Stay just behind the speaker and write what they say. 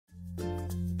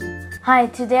Hi,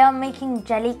 today I'm making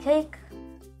jelly cake.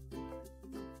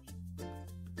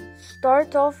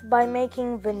 Start off by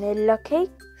making vanilla cake,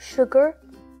 sugar,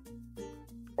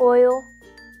 oil,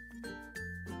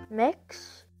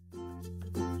 mix,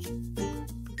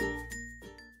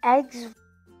 eggs,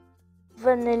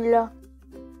 vanilla,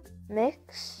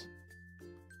 mix,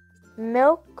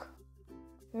 milk,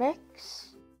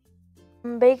 mix,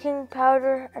 baking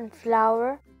powder and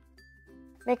flour,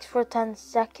 mix for 10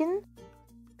 seconds,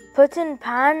 put in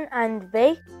pan and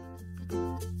bake.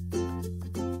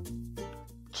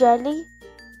 Jelly,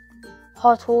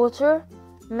 hot water,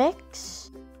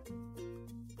 mix,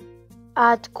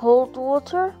 add cold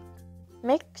water,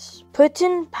 mix, put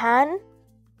in pan,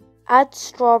 add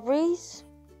strawberries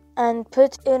and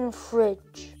put in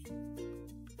fridge.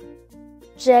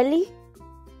 Jelly,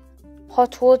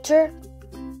 hot water,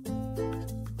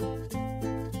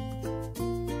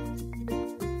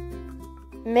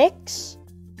 mix,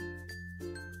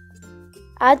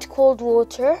 add cold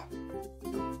water,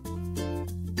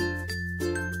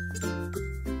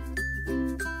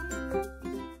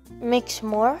 mix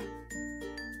more,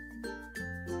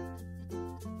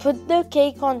 put the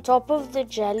cake on top of the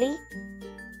jelly,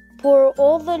 pour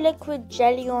all the liquid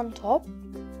jelly on top,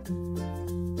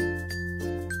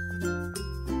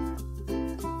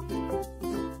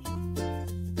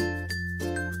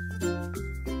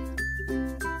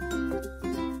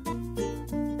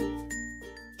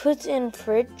 put in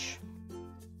fridge,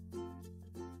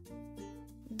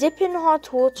 dip in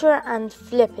hot water and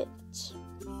flip it.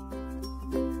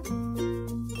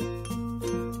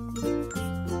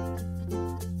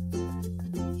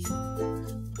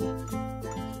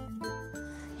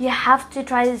 You have to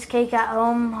try this cake at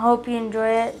home. Hope you enjoy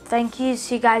it. Thank you.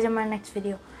 See you guys in my next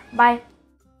video. Bye.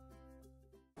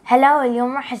 هلا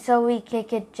اليوم راح اسوي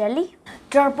كيكة جلي.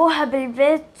 جربوها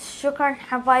بالبيت. شكرا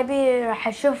حبايبي. راح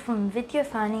اشوفكم فيديو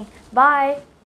ثاني. باي.